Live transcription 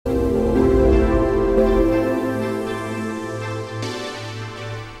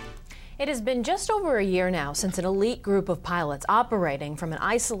It has been just over a year now since an elite group of pilots operating from an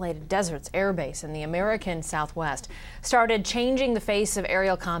isolated deserts airbase in the American Southwest started changing the face of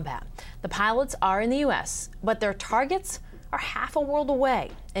aerial combat. The pilots are in the U.S., but their targets are half a world away.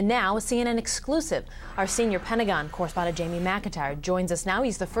 And now, a CNN exclusive, our senior Pentagon correspondent Jamie McIntyre joins us now.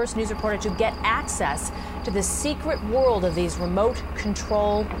 He's the first news reporter to get access to the secret world of these remote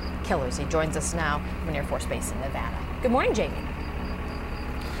control killers. He joins us now from an Air Force base in Nevada. Good morning, Jamie.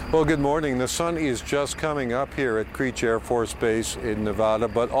 Well, good morning. The sun is just coming up here at Creech Air Force Base in Nevada,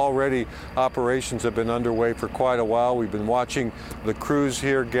 but already operations have been underway for quite a while. We've been watching the crews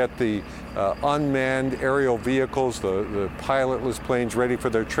here get the unmanned aerial vehicles, the pilotless planes ready for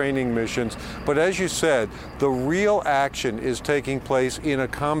their training missions. But as you said, the real action is taking place in a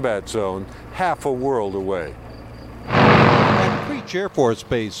combat zone half a world away. Creech Air Force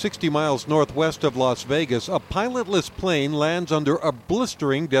Base, 60 miles northwest of Las Vegas, a pilotless plane lands under a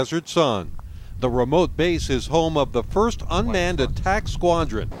blistering desert sun. The remote base is home of the first unmanned attack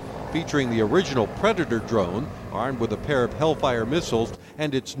squadron, featuring the original Predator drone, armed with a pair of Hellfire missiles,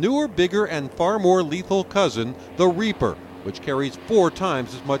 and its newer, bigger, and far more lethal cousin, the Reaper, which carries 4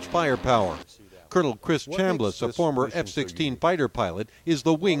 times as much firepower. Colonel Chris Chambliss, a former F-16 fighter pilot, is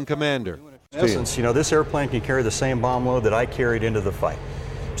the wing commander. In essence, this airplane can carry the same bomb load that I carried into the fight.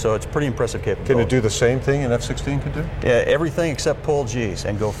 So it's pretty impressive capability. Can it do the same thing an F-16 could do? Yeah, everything except pull G's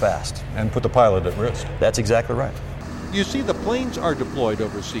and go fast. And put the pilot at risk. That's exactly right. You see, the planes are deployed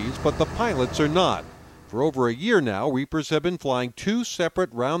overseas, but the pilots are not. For over a year now, Reapers have been flying 2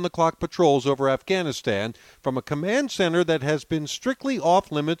 separate round-the-clock patrols over Afghanistan from a command center that has been strictly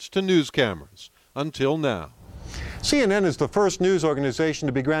off-limits to news cameras. Until now. CNN is the first news organization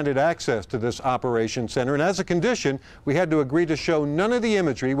to be granted access to this operations center, and as a condition, we had to agree to show none of the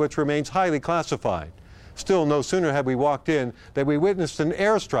imagery, which remains highly classified. Still, no sooner had we walked in than we witnessed an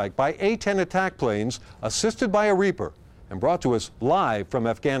airstrike by A-10 attack planes assisted by a Reaper and brought to us live from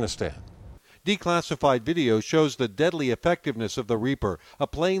Afghanistan. Declassified video shows the deadly effectiveness of the Reaper, a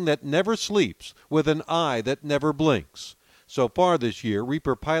plane that never sleeps with an eye that never blinks. So far this year,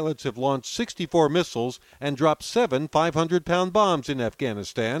 Reaper pilots have launched 64 missiles and dropped 7 500-pound bombs in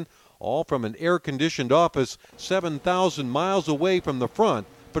Afghanistan, all from an air-conditioned office 7,000 miles away from the front,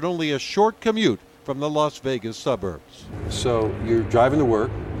 but only a short commute from the Las Vegas suburbs. So you're driving to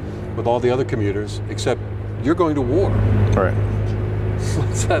work with all the other commuters, except you're going to war. Right.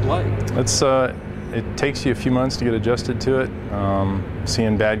 What's that like? It takes you a few months to get adjusted to it.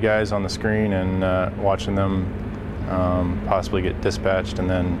 Seeing bad guys on the screen and watching them possibly get dispatched, and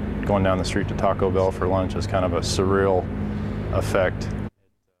then going down the street to Taco Bell for lunch is kind of a surreal effect.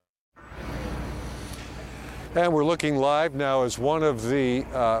 And we're looking live now as one of the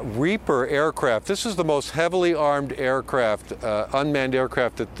Reaper aircraft. This is the most heavily armed aircraft, unmanned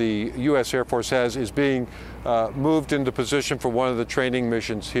aircraft that the U.S. Air Force has, is being moved into position for one of the training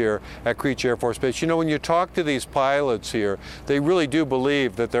missions here at Creech Air Force Base. When you talk to these pilots here, they really do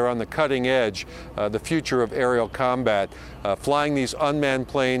believe that they're on the cutting edge, the future of aerial combat, flying these unmanned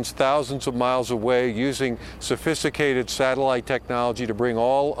planes thousands of miles away, using sophisticated satellite technology to bring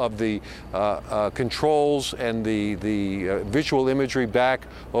all of the controls and the visual imagery back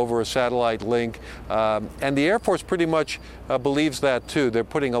over a satellite link. And the Air Force pretty much believes that too. They're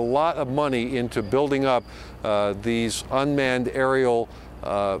putting a lot of money into building up these unmanned aerial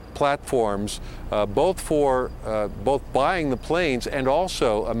platforms, both buying the planes and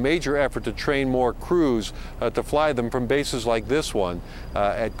also a major effort to train more crews to fly them from bases like this one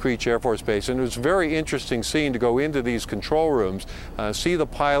at Creech Air Force Base. And it was a very interesting scene to go into these control rooms, see the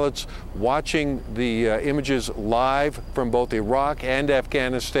pilots watching the images live from both Iraq and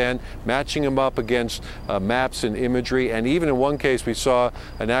Afghanistan, matching them up against maps and imagery. And even in one case, we saw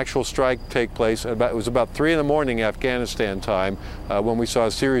an actual strike take place. It was about 3 in the morning Afghanistan time when we saw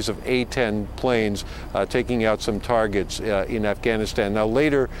a series of A-10 planes taking out some targets in Afghanistan. Now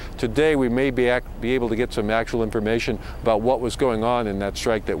later today we may be able to get some actual information about what was going on in that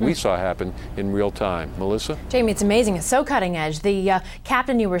strike that we saw happen in real time. Melissa? Jamie, it's amazing. It's so cutting edge. The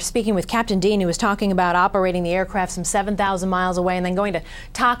captain you were speaking with, Captain Dean, who was talking about operating the aircraft some 7,000 miles away and then going to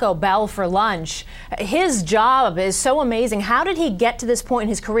Taco Bell for lunch. His job is so amazing. How did he get to this point in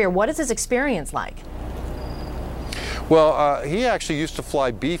his career? What is his experience like? Well, he actually used to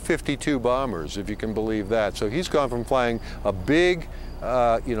fly B-52 bombers, if you can believe that. So he's gone from flying a big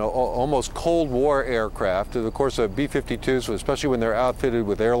almost Cold War aircraft. And of course, B-52s, especially when they're outfitted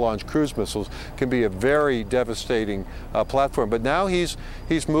with air-launched cruise missiles, can be a very devastating platform. But now he's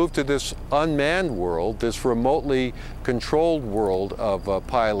moved to this unmanned world, this remotely controlled world of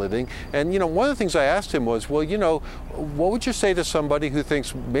piloting. And one of the things I asked him was, well, what would you say to somebody who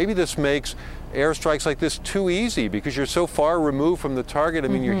thinks maybe this makes airstrikes like this too easy because you're so far removed from the target? I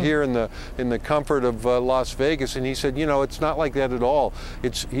mean, you're here in the comfort of Las Vegas. And he said, it's not like that at all.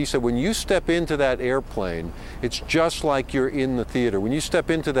 He said, when you step into that airplane, it's just like you're in the theater. When you step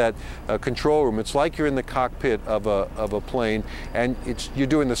into that control room, it's like you're in the cockpit of a plane, and you're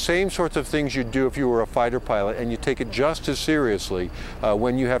doing the same sorts of things you'd do if you were a fighter pilot, and you take it just as seriously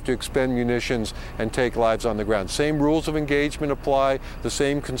when you have to expend munitions and take lives on the ground. Same rules of engagement apply, the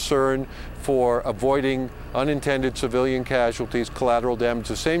same concern for avoiding unintended civilian casualties, collateral damage,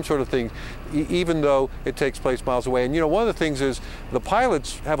 the same sort of thing, even though it takes place miles away. And one of the things is the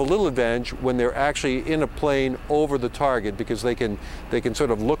pilots have a little advantage when they're actually in a plane over the target because they can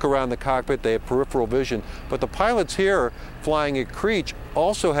sort of look around the cockpit, they have peripheral vision. But the pilots here flying at Creech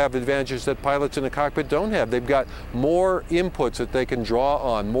also have advantages that pilots in the cockpit don't have. They've got more inputs that they can draw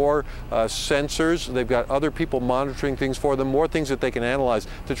on, more sensors. They've got other people monitoring things for them, more things that they can analyze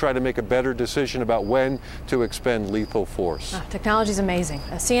to try to make a better decision about when to expend lethal force. Technology is amazing.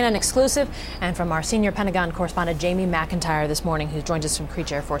 A CNN exclusive, and from our senior Pentagon correspondent Jamie McIntyre this morning, who joins us from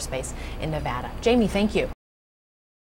Creech Air Force Base in Nevada. Jamie, thank you.